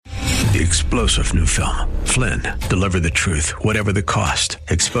The explosive new film, Flynn, deliver the truth, whatever the cost,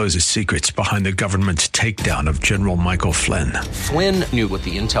 exposes secrets behind the government's takedown of General Michael Flynn. Flynn knew what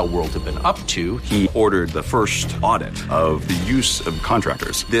the intel world had been up to. He ordered the first audit of the use of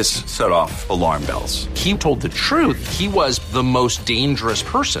contractors. This set off alarm bells. He told the truth. He was the most dangerous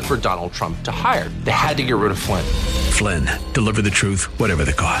person for Donald Trump to hire. They had to get rid of Flynn. Flynn, deliver the truth, whatever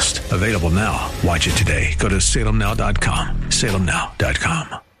the cost. Available now. Watch it today. Go to salemnow.com.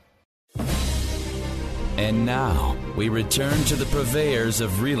 salemnow.com. And now, we return to the purveyors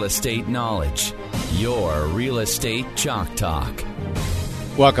of real estate knowledge, your Real Estate Chalk Talk.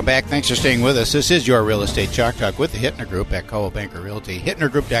 Welcome back. Thanks for staying with us. This is your Real Estate Chalk Talk with the Hittner Group at Coldwell Banker Realty.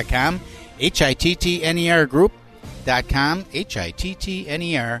 HittnerGroup.com, HITTNER Group.com,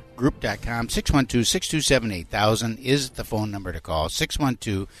 HITTNER Group.com. 612-627-8000 is the phone number to call.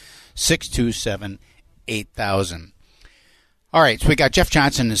 612-627-8000. All right, so we got Jeff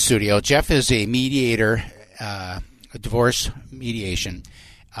Johnson in the studio. Jeff is a mediator, divorce mediation.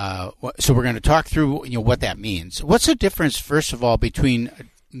 So we're going to talk through what that means. What's the difference, first of all, between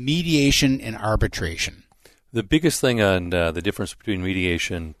mediation and arbitration? The biggest thing on the difference between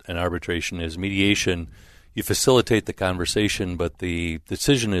mediation and arbitration is mediation, you facilitate the conversation, but the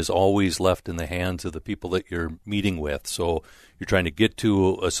decision is always left in the hands of the people that you're meeting with. So you're trying to get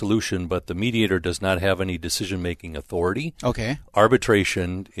to a solution, but the mediator does not have any decision-making authority. Okay.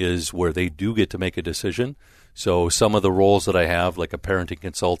 Arbitration is where they do get to make a decision. So some of the roles that I have, like a parenting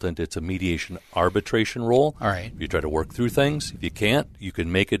consultant, it's a mediation arbitration role. All right. You try to work through things. If you can't, you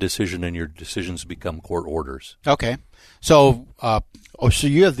can make a decision, and your decisions become court orders. Okay. So, so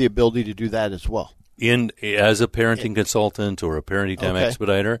you have the ability to do that as well? As a parenting consultant or a parenting time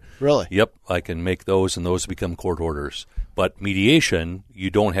expediter. Really? Yep, I can make those, and those become court orders. But mediation, you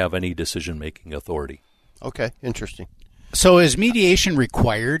don't have any decision-making authority. Okay, interesting. So is mediation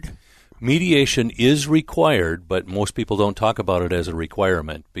required? Mediation is required, but most people don't talk about it as a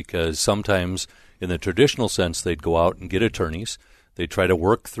requirement because sometimes in the traditional sense they'd go out and get attorneys. They'd try to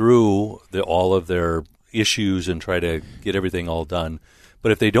work through all of their issues and try to get everything all done.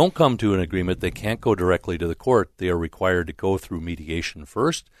 But if they don't come to an agreement, they can't go directly to the court. They are required to go through mediation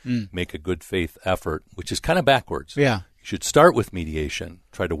first, make a good faith effort, which is kind of backwards. Yeah. You should start with mediation,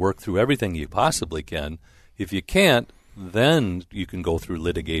 try to work through everything you possibly can. If you can't, then you can go through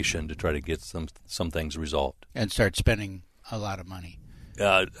litigation to try to get some things resolved. And start spending a lot of money.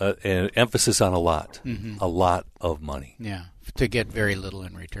 An emphasis on a lot. Mm-hmm. A lot of money. Yeah, to get very little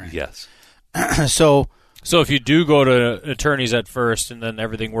in return. Yes. So if you do go to attorneys at first and then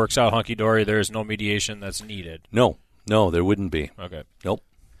everything works out hunky-dory, there is no mediation that's needed? No, there wouldn't be. Okay. Nope.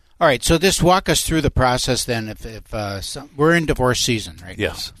 All right, so just walk us through the process then. If we're in divorce season right now.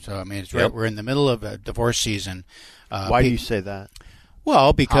 Yes. So, I mean, it's right, we're in the middle of a divorce season. Why do you say that?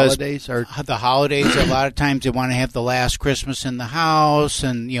 Well, because the holidays, a lot of times they want to have the last Christmas in the house,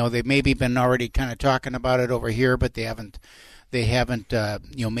 and, they've maybe been already kind of talking about it over here, but they haven't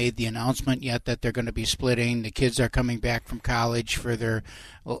made the announcement yet that they're going to be splitting. The kids are coming back from college for their,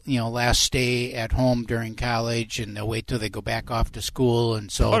 last stay at home during college, and they'll wait till they go back off to school.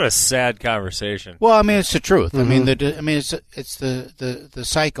 And so, what a sad conversation. Well, I mean, it's the truth. Mm-hmm. It's the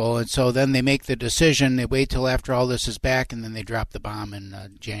cycle, and so then they make the decision. They wait till after all this is back, and then they drop the bomb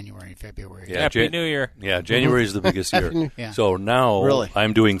in January and February. Yeah, Happy New Year. Yeah, January is the biggest year. Yeah. So now Really?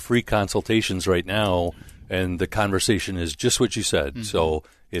 I'm doing free consultations right now. And the conversation is just what you said. Mm-hmm. So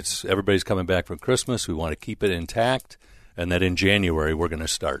it's everybody's coming back from Christmas. We want to keep it intact. And then in January, we're going to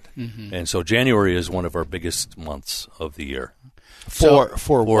start. Mm-hmm. And so January is one of our biggest months of the year.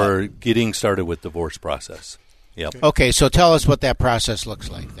 For getting started with divorce process. Yep. Okay, so tell us what that process looks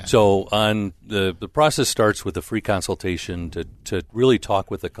like then. So on the process starts with a free consultation to really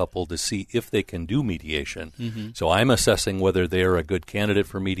talk with the couple to see if they can do mediation. Mm-hmm. So I'm assessing whether they're a good candidate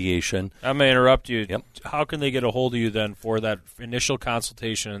for mediation. I may interrupt you. Yep. How can they get a hold of you then for that initial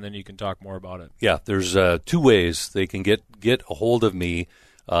consultation, and then you can talk more about it? Yeah, there's two ways they can get a hold of me.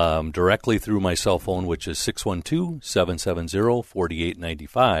 Directly through my cell phone, which is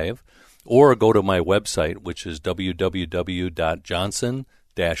 612-770-4895, or go to my website, which is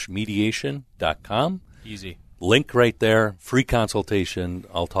www.johnson-mediation.com. Easy. Link right there, free consultation.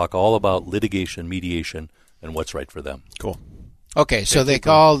 I'll talk all about litigation, mediation, and what's right for them. Cool. Okay, so they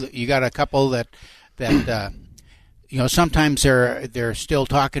called. You got a couple that sometimes they're still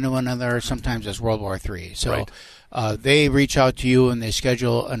talking to one another. Sometimes it's World War III. So Right. They reach out to you and they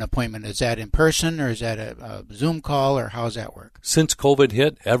schedule an appointment. Is that in person or is that a Zoom call, or how does that work? Since COVID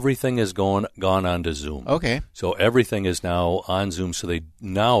hit, everything has gone on to Zoom. Okay. So everything is now on Zoom, so they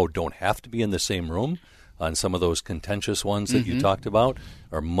now don't have to be in the same room. on some of those contentious ones that you talked about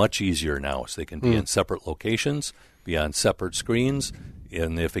are much easier now. So they can be in separate locations, be on separate screens.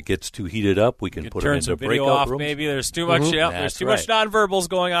 And if it gets too heated up, we can put it into breakout off, rooms. Maybe there's too much. There's too much nonverbals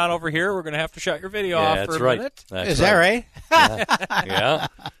going on over here. We're going to have to shut your video off for a minute. That's Is that right? Yeah.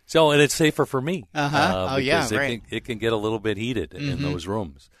 So, and it's safer for me. Because it can get a little bit heated in those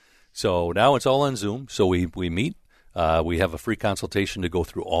rooms. So now it's all on Zoom. So we meet. We have a free consultation to go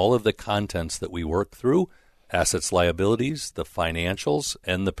through all of the contents that we work through, assets, liabilities, the financials,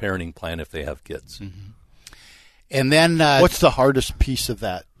 and the parenting plan if they have kids. And then what's the hardest piece of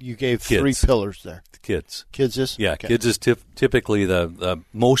that? You gave kids. 3 pillars there. Kids. Kids is? Yeah, okay. kids is typically the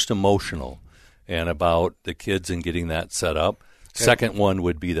most emotional, and about the kids and getting that set up. Okay. Second one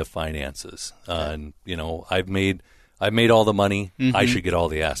would be the finances. And I've made all the money. I should get all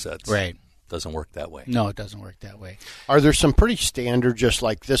the assets. Right. Doesn't work that way. No, it doesn't work that way. Are there some pretty standard, just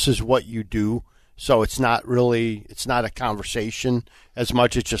like this is what you do? So it's not a conversation as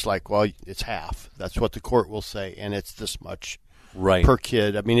much. It's just like, well, it's half. That's what the court will say, and it's this much per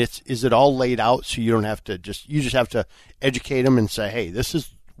kid. I mean, is it all laid out so you don't have to you just have to educate them and say, hey, this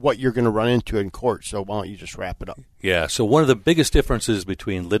is what you're going to run into in court, so why don't you just wrap it up? Yeah, so one of the biggest differences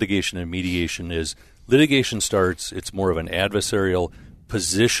between litigation and mediation is litigation starts, it's more of an adversarial,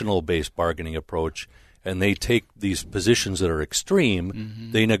 positional-based bargaining approach, and they take these positions that are extreme,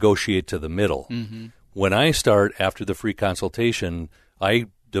 they negotiate to the middle. When I start after the free consultation, I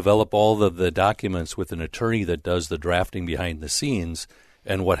develop all of the documents with an attorney that does the drafting behind the scenes,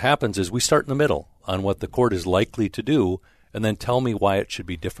 and what happens is we start in the middle on what the court is likely to do, and then tell me why it should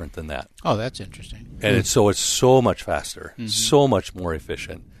be different than that. Oh, that's interesting. And it's so much faster, so much more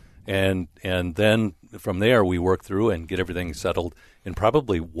efficient. And then from there we work through and get everything settled in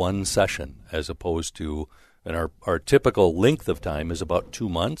probably one session, as opposed to, and our typical length of time is about 2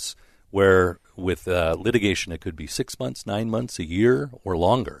 months, where with litigation it could be 6 months, 9 months, a year, or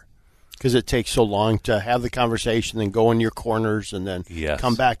longer. Because it takes so long to have the conversation, then go in your corners, and then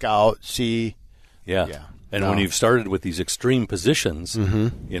come back out, see. Yeah. And when you've started with these extreme positions,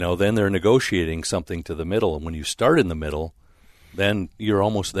 then they're negotiating something to the middle. And when you start in the middle, then you're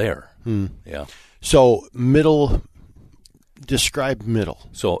almost there. Yeah. So middle, describe middle.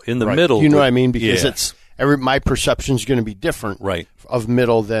 So in the middle. You know what I mean? Because it's my perception is going to be different of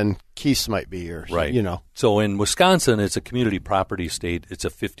middle than Keith's might be. Or, So in Wisconsin, it's a community property state. It's a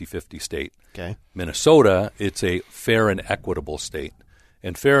 50-50 state. Okay. Minnesota, it's a fair and equitable state.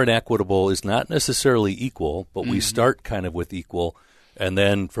 And fair and equitable is not necessarily equal, but we start kind of with equal. And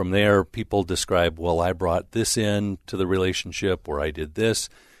then from there, people describe, well, I brought this in to the relationship, or I did this.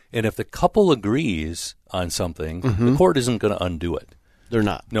 And if the couple agrees on something, the court isn't going to undo it. They're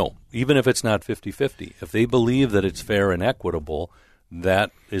not. No, even if it's not 50-50. If they believe that it's fair and equitable,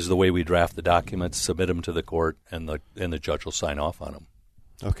 that is the way we draft the documents, submit them to the court, and the judge will sign off on them.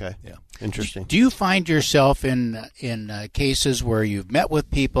 Okay. Yeah. Interesting. Do you find yourself in cases where you've met with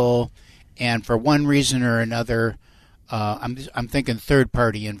people, and for one reason or another, I'm thinking third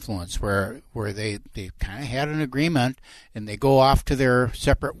party influence, where they kind of had an agreement and they go off to their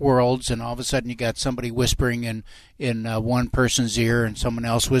separate worlds, and all of a sudden you got somebody whispering in one person's ear and someone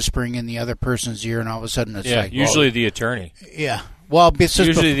else whispering in the other person's ear, and all of a sudden it's like usually the attorney. Yeah. Well, this is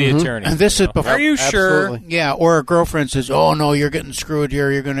usually the attorney. And this is before. Are you sure? Absolutely. Yeah. Or a girlfriend says, "Oh no, you're getting screwed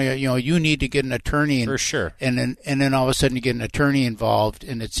here. You're gonna, you need to get an attorney." For sure. And then all of a sudden you get an attorney involved,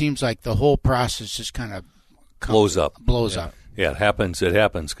 and it seems like the whole process just kind of blows up. Yeah, it happens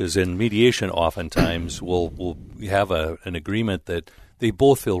because in mediation, oftentimes we'll have an agreement that they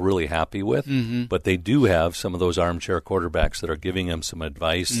both feel really happy with, but they do have some of those armchair quarterbacks that are giving them some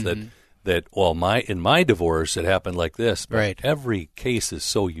advice in my divorce it happened like this, but every case is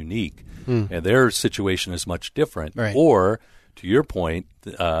so unique, and their situation is much different. Right. Or, to your point,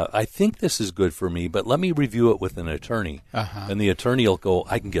 I think this is good for me, but let me review it with an attorney. And the attorney will go,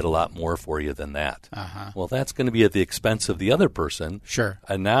 I can get a lot more for you than that. Well, that's going to be at the expense of the other person. Sure.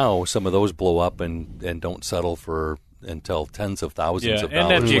 And now some of those blow up and don't settle until tens of thousands of dollars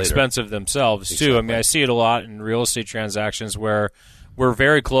and at the later. expense of themselves, too. I mean, I see it a lot in real estate transactions where we're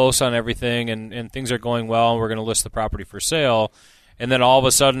very close on everything and things are going well and we're going to list the property for sale. And then all of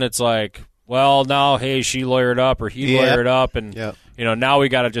a sudden it's like, well, now, hey, she lawyered up or he lawyered up, and now we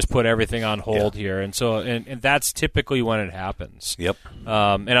got to just put everything on hold here. And so, and that's typically when it happens. Yep.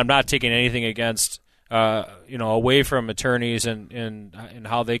 And I'm not taking anything against, away from attorneys and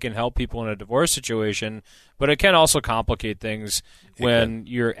how they can help people in a divorce situation, but it can also complicate things when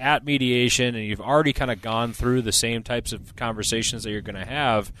you're at mediation and you've already kind of gone through the same types of conversations that you're going to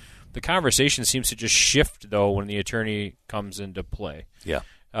have. The conversation seems to just shift, though, when the attorney comes into play. Yeah.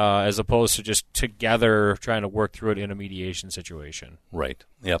 as opposed to just together trying to work through it in a mediation situation. Right.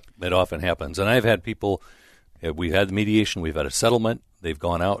 Yep. It often happens. And I've had people, we've had the mediation, we've had a settlement, they've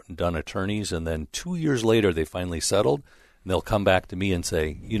gone out and done attorneys, and then 2 years later they finally settled, and they'll come back to me and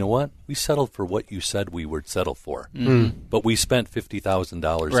say, you know what, we settled for what you said we would settle for, but we spent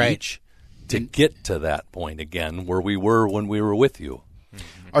 $50,000 each to get to that point again where we were when we were with you.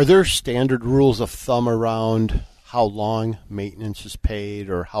 Are there standard rules of thumb around how long maintenance is paid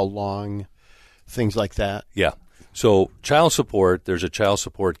or how long things like that? Yeah. So child support, there's a child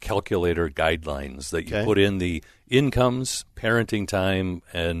support calculator guidelines that you put in the incomes, parenting time,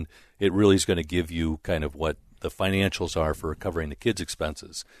 and it really is going to give you kind of what the financials are for covering the kids'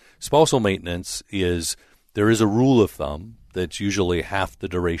 expenses. Spousal maintenance there is a rule of thumb that's usually half the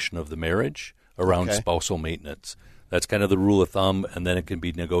duration of the marriage around spousal maintenance. That's kind of the rule of thumb, and then it can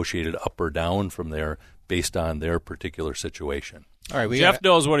be negotiated up or down from there based on their particular situation. All right, Jeff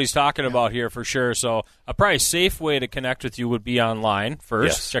knows what he's talking about here for sure. So a probably safe way to connect with you would be online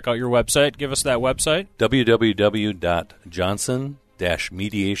first. Yes. Check out your website. Give us that website.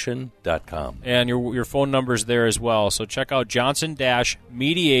 www.johnson-mediation.com. And your phone number's there as well. So check out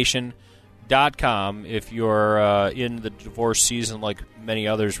johnson-mediation.com if you're in the divorce season like many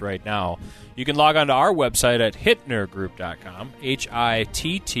others right now. You can log on to our website at hittnergroup.com,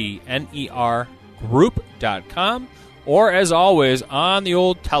 HITTNER group.com, or as always on the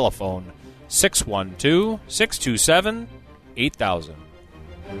old telephone 612-627-8000.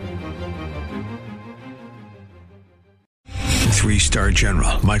 3-star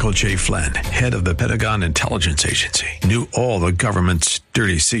General Michael J. Flynn, head of the Pentagon Intelligence Agency, knew all the government's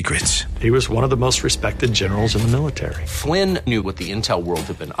dirty secrets. He was one of the most respected generals in the military. Flynn knew what the intel world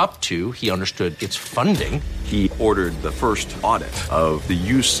had been up to. He understood its funding. He ordered the first audit of the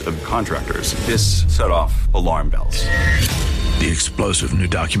use of contractors. This set off alarm bells. The explosive new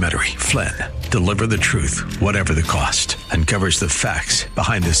documentary, Flynn, Deliver the Truth, Whatever the Cost, uncovers the facts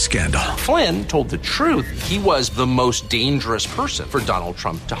behind this scandal. Flynn told the truth. He was the most dangerous person for Donald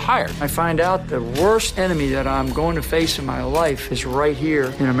Trump to hire. I find out the worst enemy that I'm going to face in my life is right here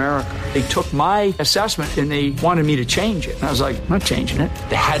in America. They took my assessment and they wanted me to change it. And I was like, I'm not changing it.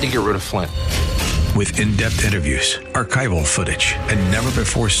 They had to get rid of Flynn. With in-depth interviews, archival footage, and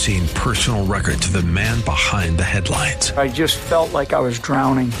never-before-seen personal records of the man behind the headlines. I just felt like I was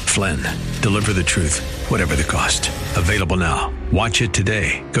drowning. Flynn, Deliver the Truth, Whatever the Cost. Available now. Watch it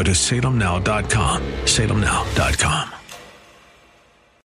today. Go to salemnow.com. salemnow.com.